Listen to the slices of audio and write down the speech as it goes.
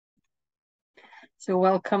So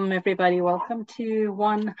welcome everybody, welcome to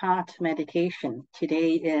One Heart Meditation.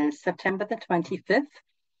 Today is September the 25th,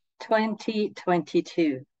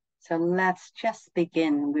 2022. So let's just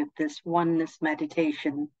begin with this oneness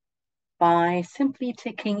meditation by simply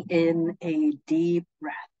taking in a deep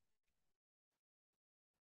breath.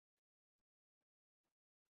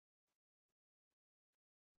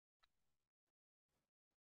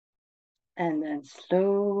 And then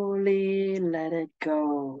slowly let it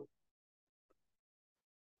go.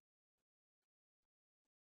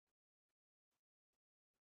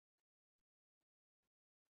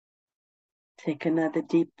 Take another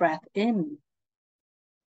deep breath in.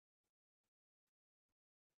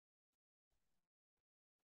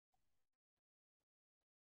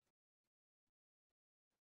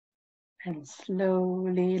 And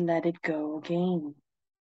slowly let it go again.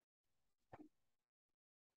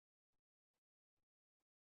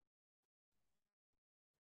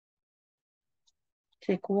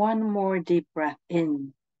 Take one more deep breath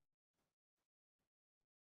in.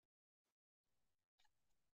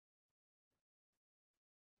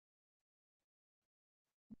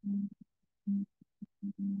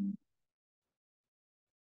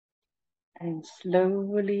 And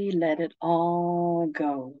slowly let it all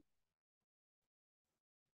go.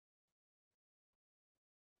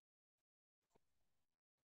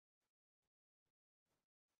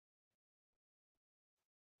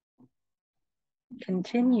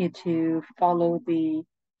 Continue to follow the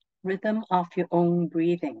rhythm of your own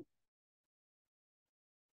breathing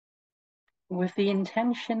with the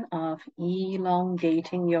intention of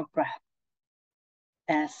elongating your breath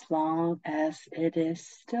as long as it is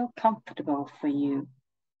still comfortable for you.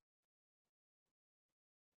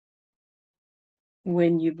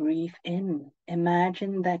 When you breathe in,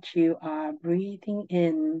 imagine that you are breathing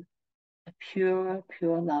in a pure,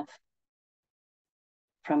 pure love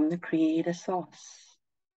from the Creator Source.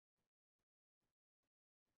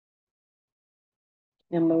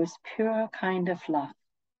 The most pure kind of love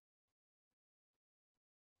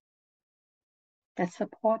that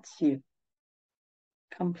supports you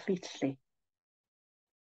completely.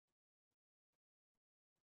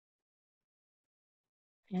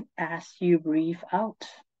 And as you breathe out,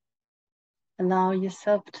 allow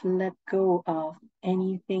yourself to let go of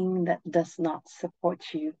anything that does not support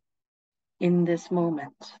you in this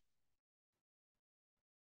moment.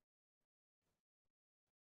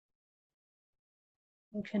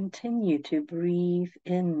 And continue to breathe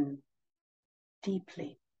in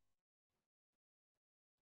deeply.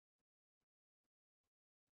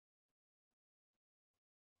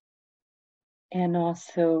 And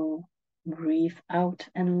also breathe out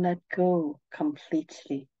and let go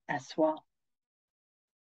completely as well.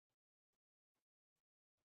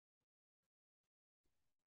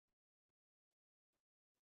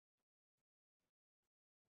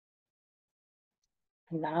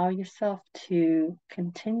 Allow yourself to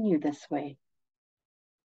continue this way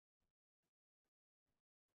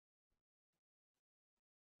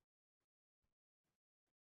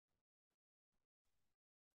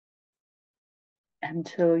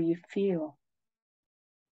until you feel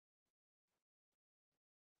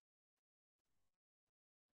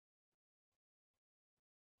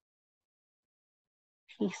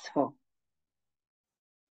peaceful,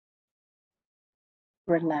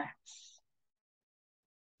 relaxed,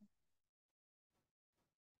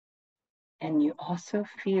 and you also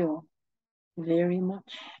feel very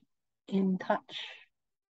much in touch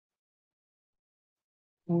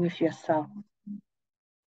with yourself,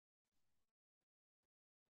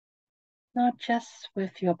 not just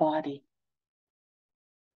with your body,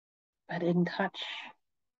 but in touch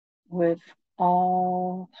with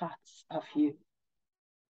all parts of you,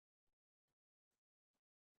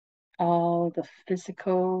 all the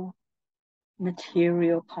physical,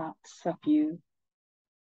 material parts of you,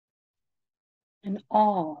 and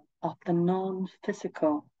all of the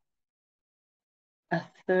non-physical,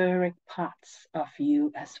 etheric parts of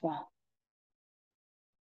you as well.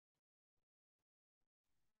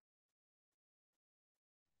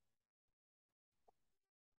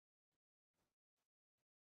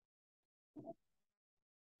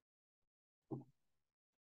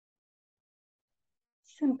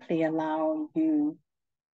 Simply allow you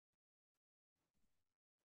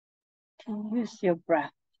to use your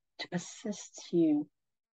breath to assist you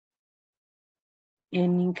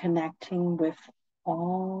in connecting with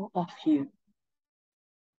all of you.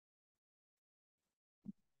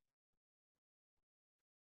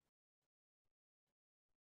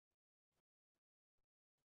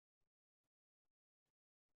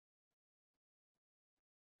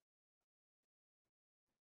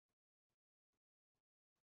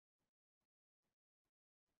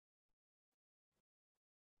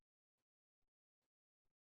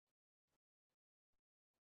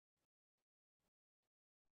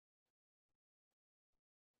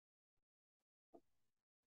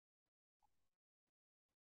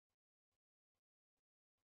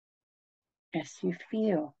 as you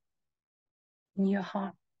feel your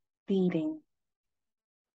heart beating.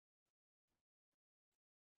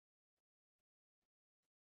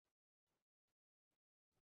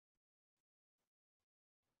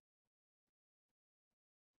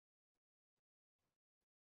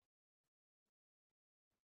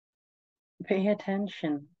 Pay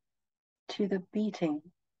attention to the beating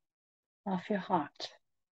of your heart.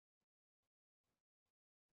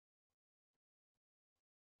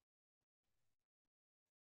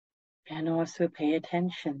 And also pay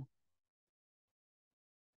attention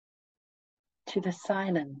to the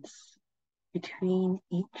silence between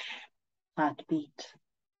each heartbeat.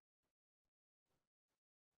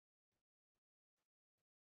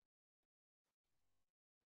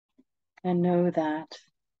 And know that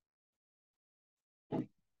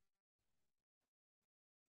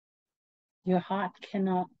your heart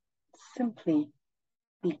cannot simply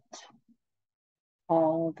beat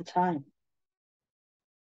all the time.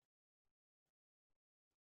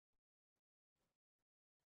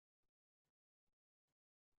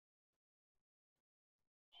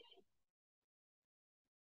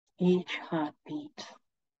 Each heartbeat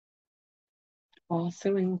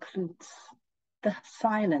also includes the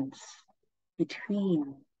silence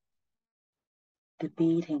between the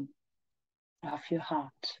beating of your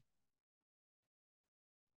heart.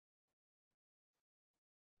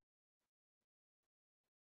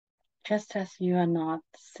 Just as you are not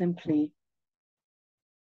simply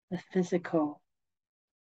the physical,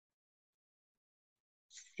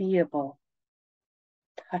 seeable,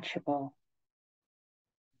 touchable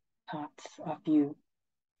parts of you,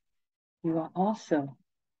 you are also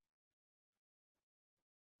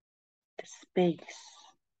the space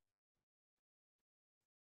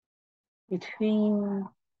between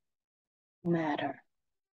matter.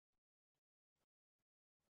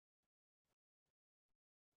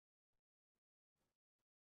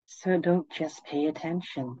 So don't just pay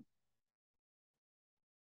attention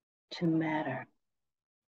to matter.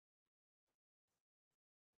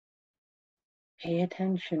 Pay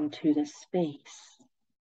attention to the space,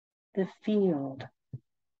 the field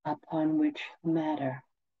upon which matter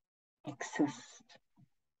exists.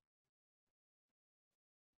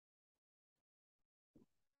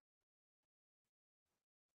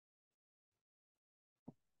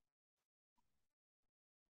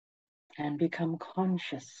 And become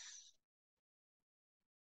conscious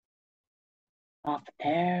of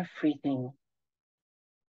everything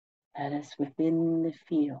that is within the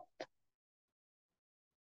field,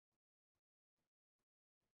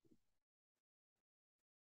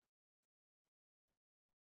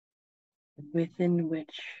 within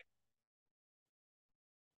which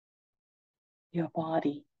your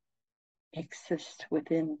body exists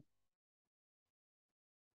within,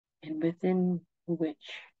 and within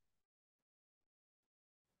which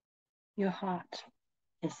your heart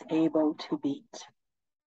is able to beat.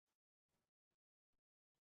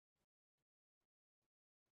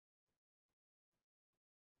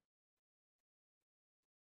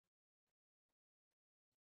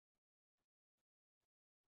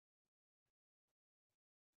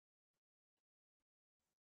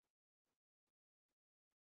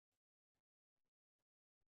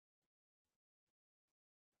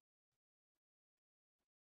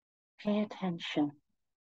 Pay attention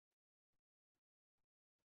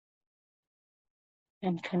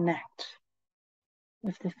and connect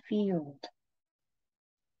with the field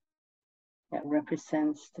that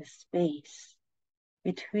represents the space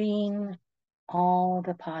between all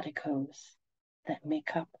the particles that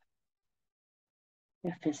make up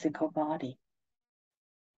your physical body.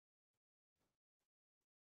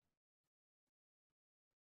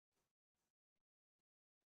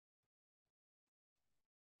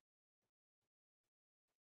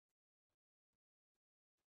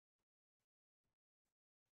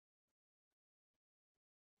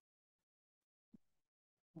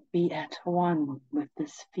 Be at one with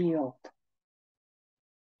this field.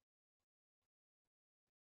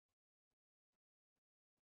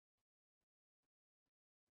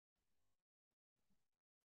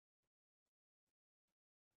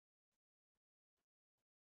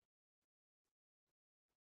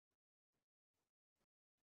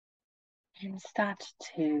 And start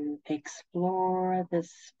to explore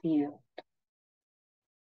this field.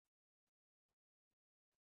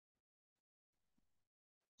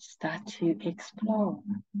 Start to explore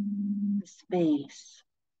the space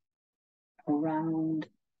around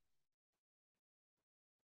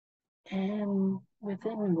and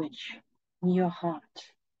within which your heart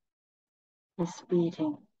is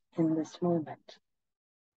beating in this moment.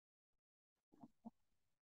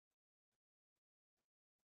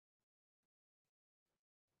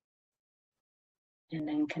 And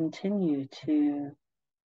then continue to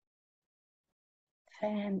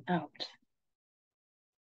fan out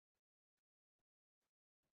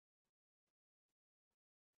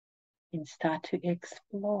and start to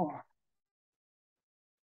explore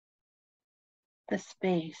the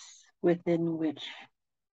space within which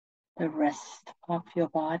the rest of your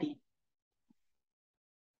body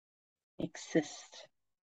exists.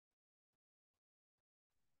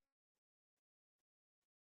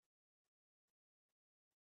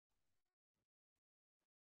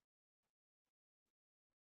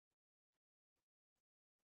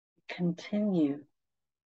 Continue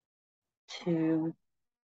to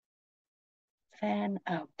fan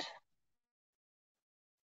out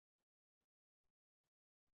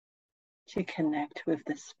to connect with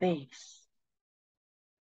the space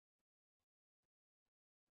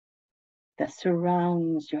that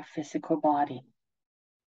surrounds your physical body.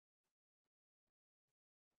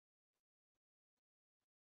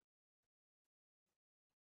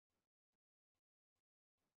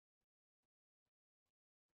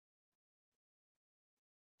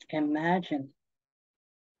 Imagine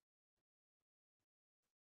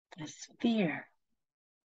a sphere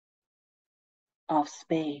of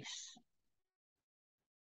space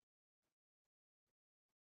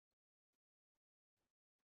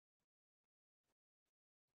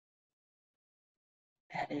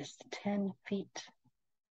that is 10 feet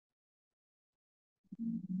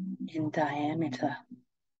in diameter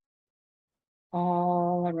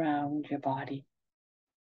all around your body.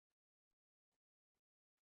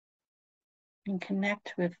 And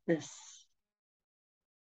connect with this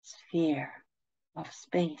sphere of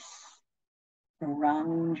space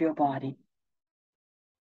around your body.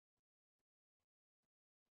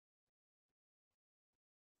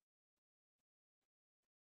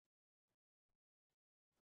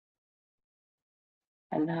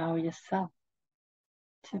 Allow yourself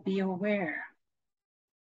to be aware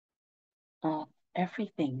of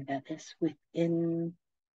everything that is within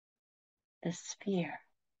the sphere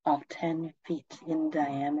of 10 feet in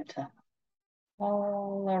diameter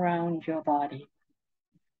all around your body.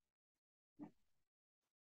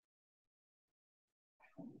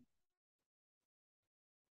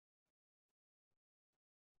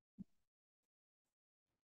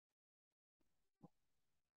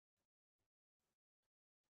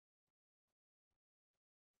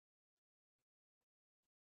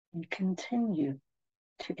 And continue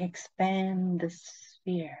to expand the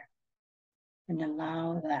sphere and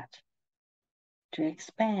allow that to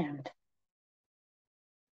expand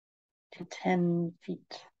to 10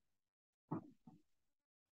 feet,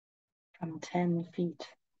 from 10 feet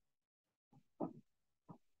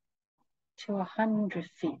to 100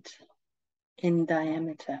 feet in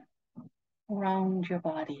diameter around your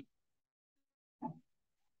body.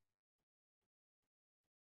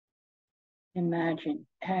 Imagine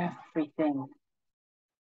everything,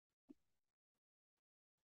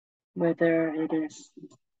 whether it is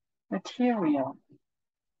material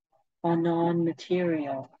or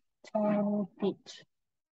non-material, 10 feet,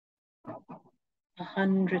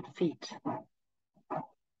 100 feet,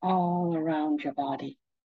 all around your body.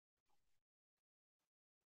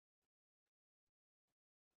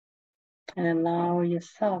 And allow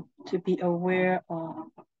yourself to be aware of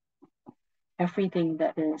everything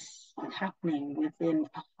that is happening within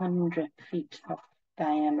 100 feet of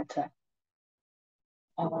diameter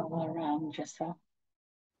all around yourself.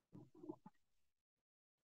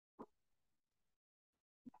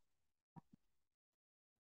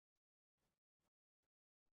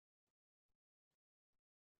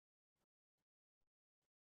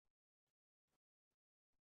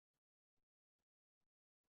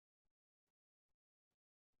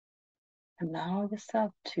 Allow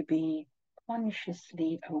yourself to be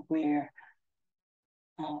consciously aware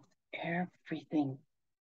of everything,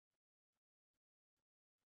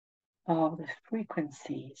 of the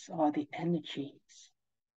frequencies or the energies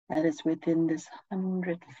that is within this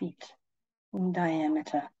 100 feet in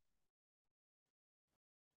diameter.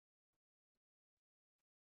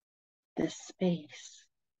 This space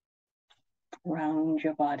around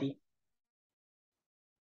your body.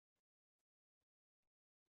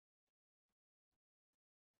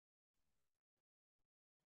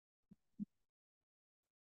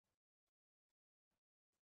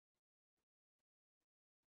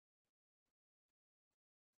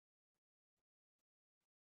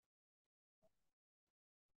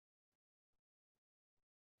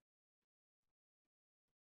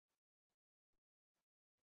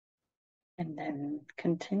 And then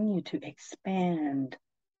continue to expand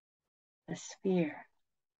the sphere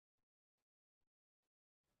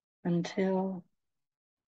until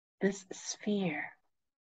this sphere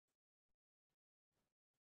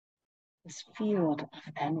this field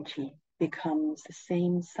of energy becomes the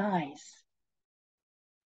same size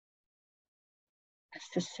as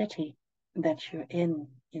the city that you're in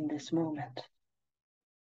this moment.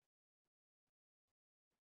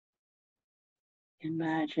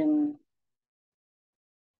 Imagine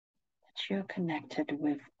that you're connected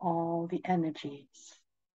with all the energies,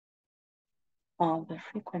 all the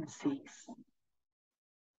frequencies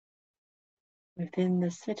within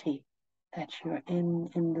the city that you're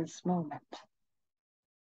in this moment.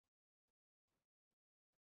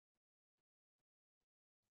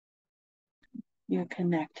 You're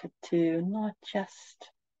connected to not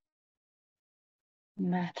just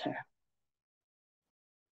matter,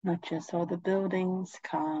 not just all the buildings,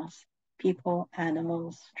 cars, people,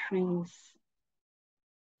 animals, trees,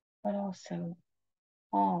 but also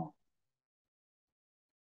all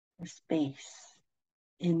the space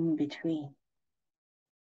in between.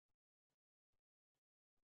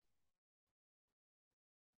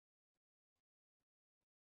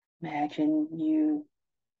 Imagine you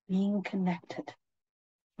being connected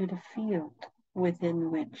to the field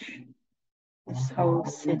within which this whole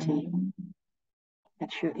city that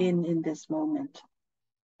you're in this moment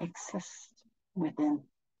exists within.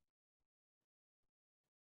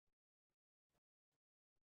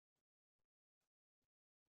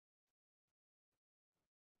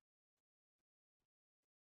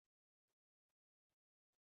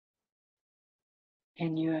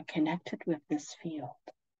 And you are connected with this field.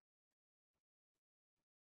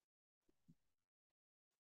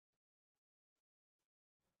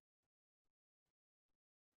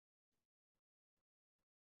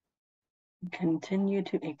 Continue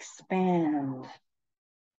to expand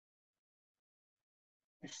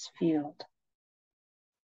this field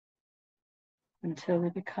until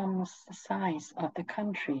it becomes the size of the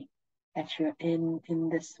country that you're in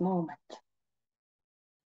this moment.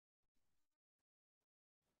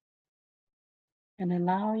 And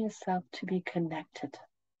allow yourself to be connected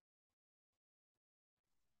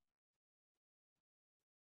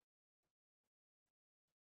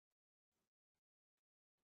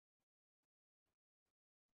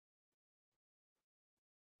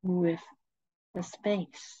with the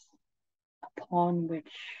space upon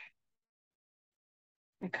which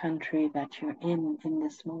the country that you're in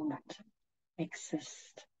this moment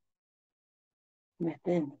exists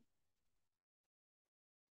within.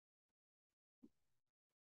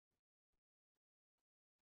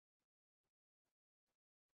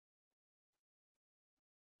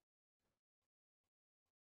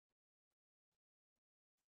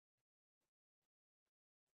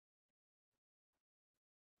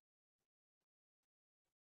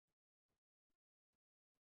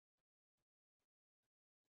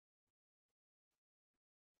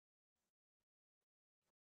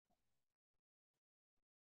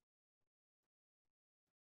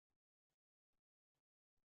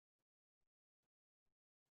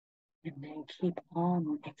 And then keep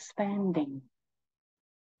on expanding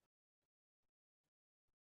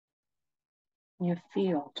your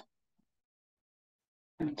field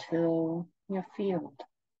until your field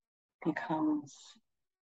becomes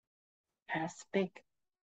as big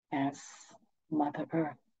as Mother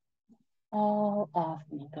Earth, all of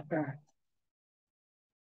Mother Earth.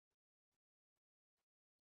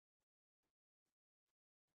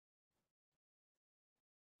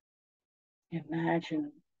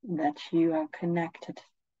 Imagine that you are connected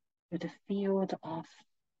with a field of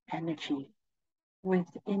energy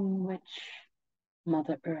within which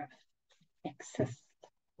Mother Earth exists.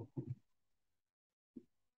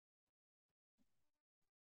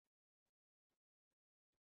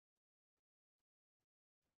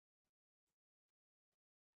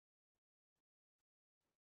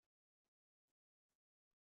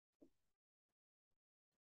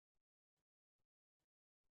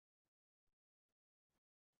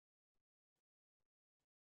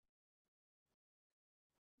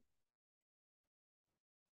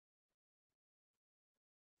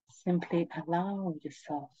 Simply allow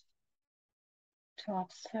yourself to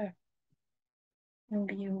observe and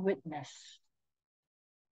be a witness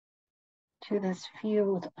to this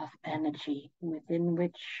field of energy within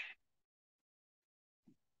which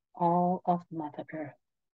all of Mother Earth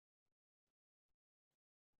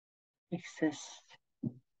exists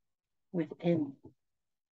within.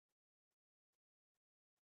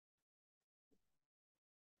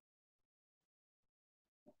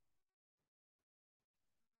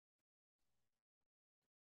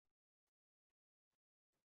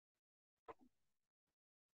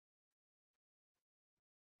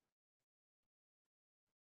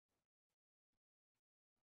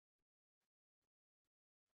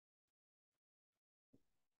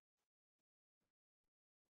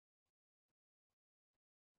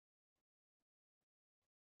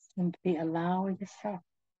 Simply allow yourself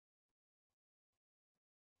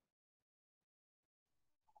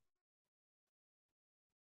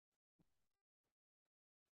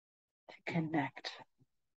to connect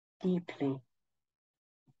deeply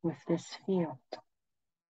with this field,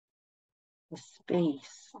 the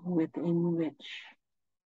space within which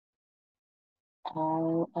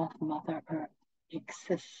all of Mother Earth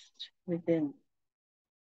exists within.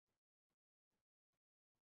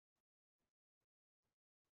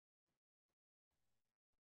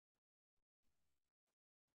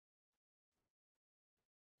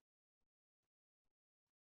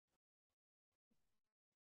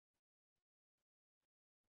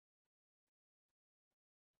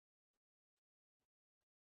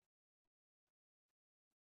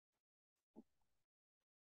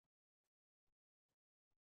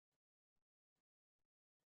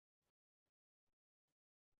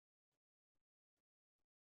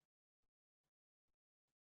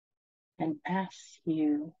 And as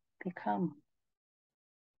you become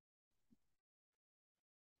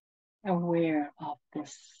aware of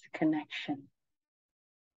this connection,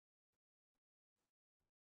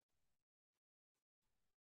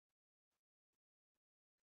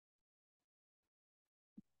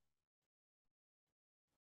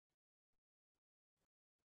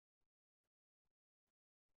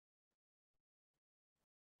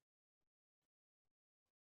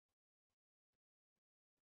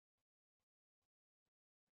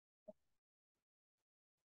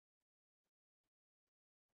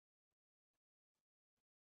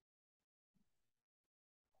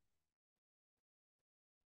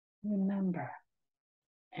 remember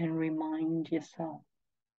and remind yourself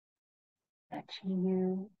that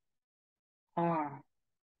you are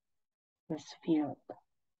this field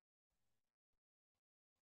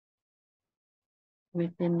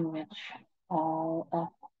within which all of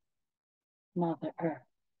Mother Earth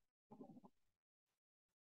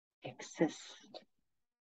exists.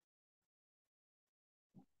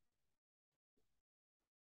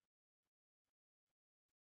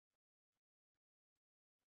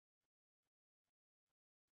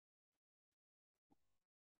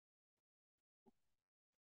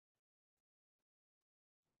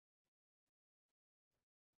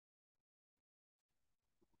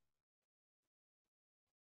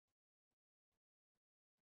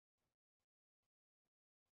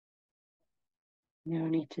 No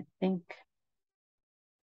need to think.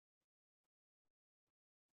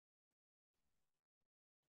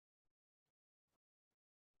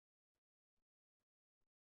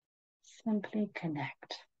 Simply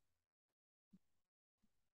connect.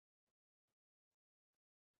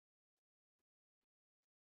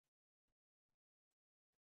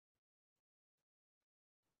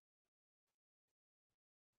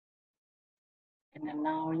 And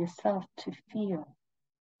allow yourself to feel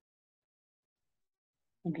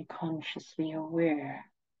and be consciously aware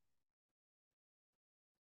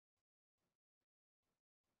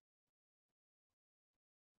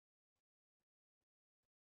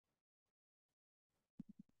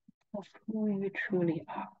of who you truly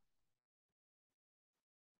are.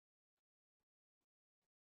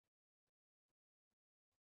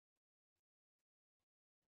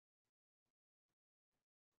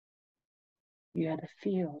 You are the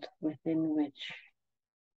field within which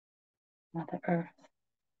Mother Earth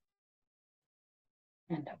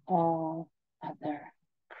and all other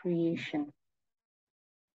creation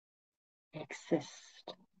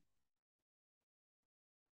exist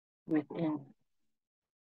within.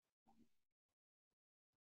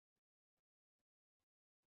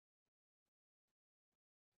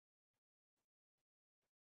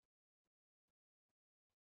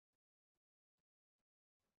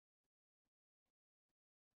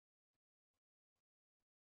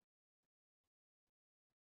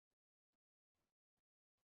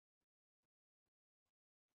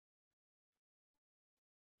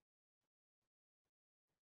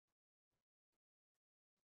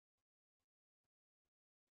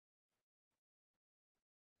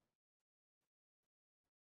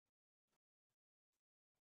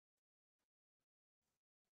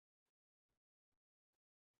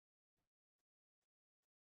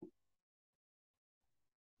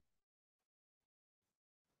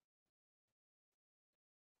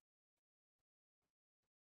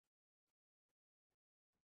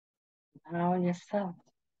 Allow yourself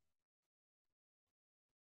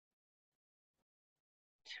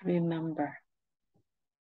to remember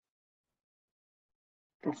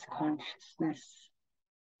this consciousness.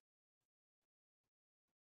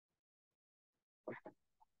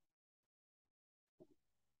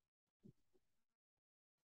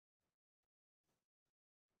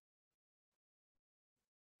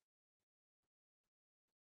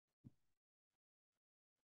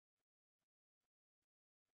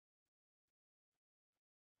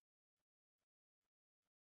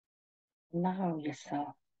 Allow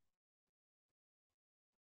yourself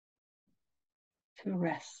to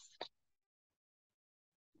rest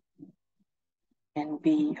and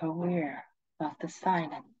be aware of the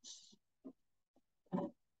silence.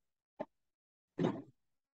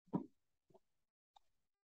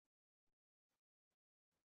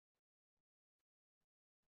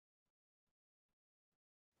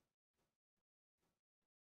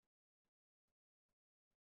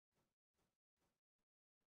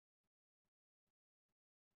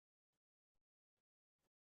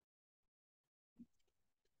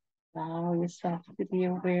 Allow yourself to be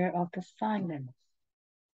aware of the silence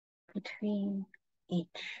between each.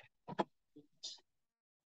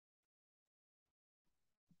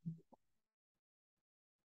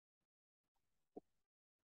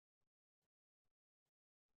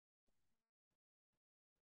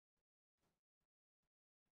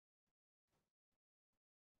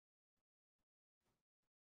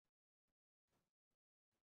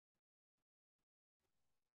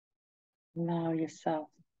 Allow yourself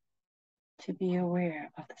to be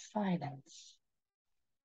aware of the silence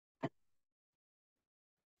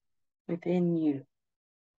within you.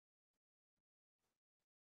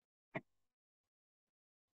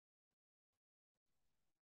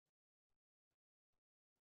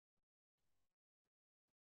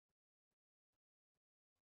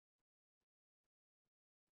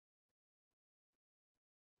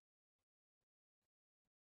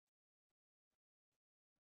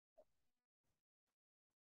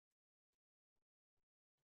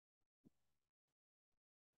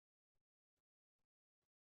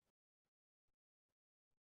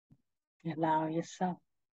 Allow yourself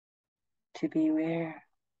to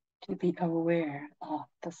be aware of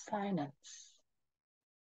the silence.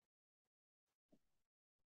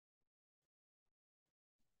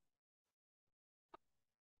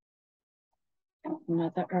 Of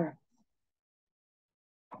Mother Earth.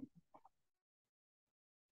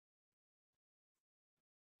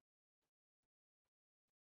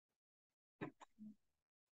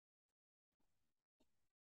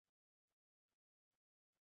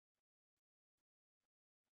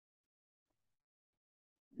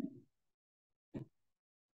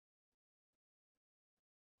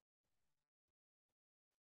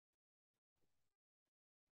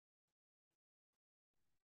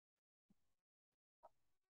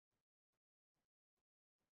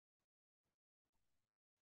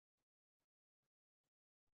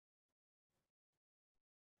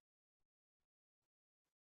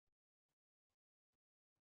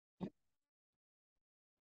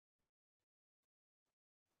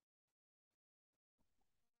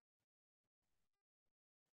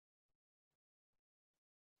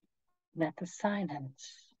 Let the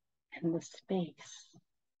silence and the space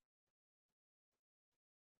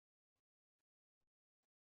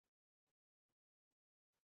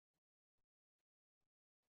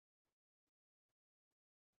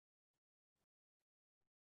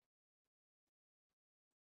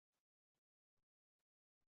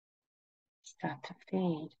start to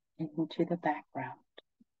fade into the background.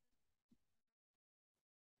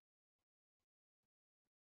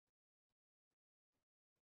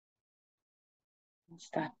 And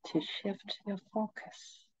start to shift your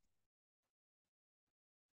focus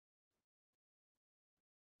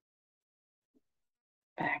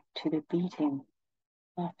back to the beating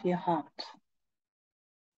of your heart.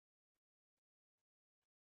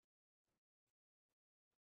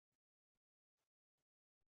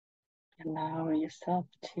 Allow yourself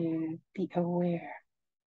to be aware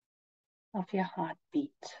of your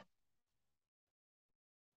heartbeat.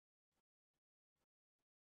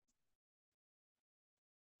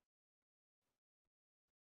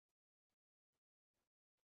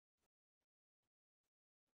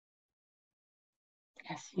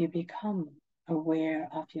 As you become aware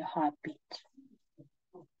of your heartbeat,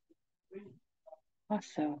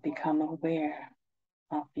 also become aware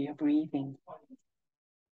of your breathing.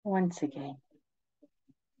 Once again,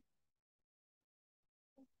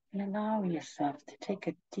 and allow yourself to take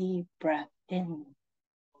a deep breath in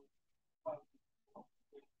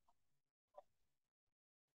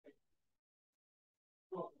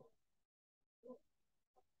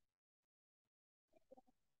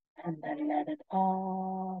and then let it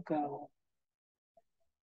all go.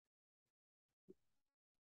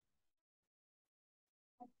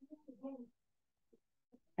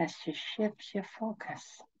 As you shift your focus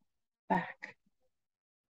back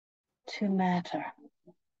to matter,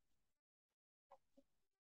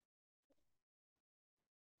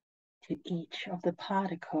 to each of the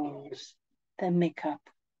particles that make up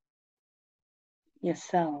your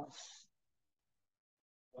cells,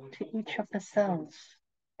 to each of the cells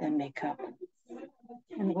that make up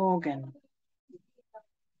an organ,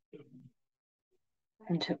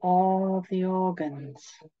 and to all of the organs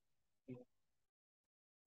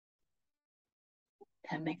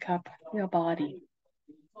that make up your body.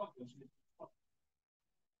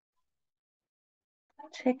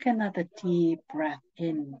 Take another deep breath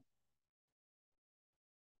in.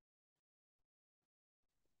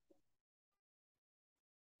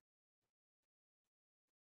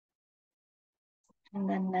 And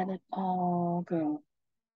then let it all go.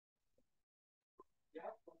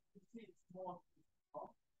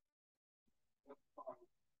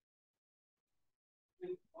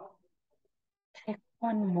 Take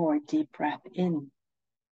one more deep breath in.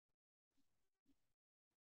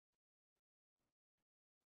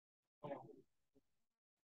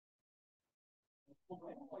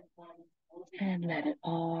 And let it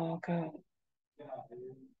all go.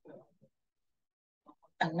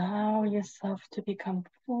 Allow yourself to become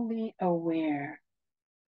fully aware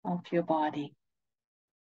of your body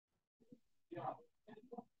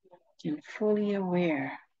and fully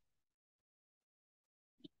aware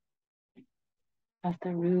of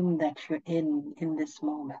the room that you're in this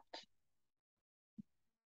moment.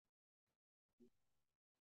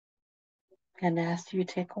 And as you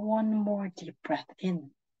take one more deep breath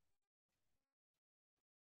in,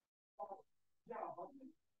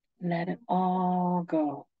 let it all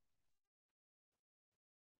go.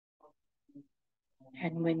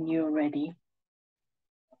 And when you're ready,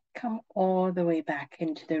 come all the way back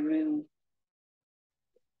into the room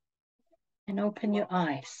and open your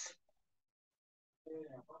eyes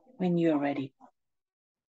when you're ready.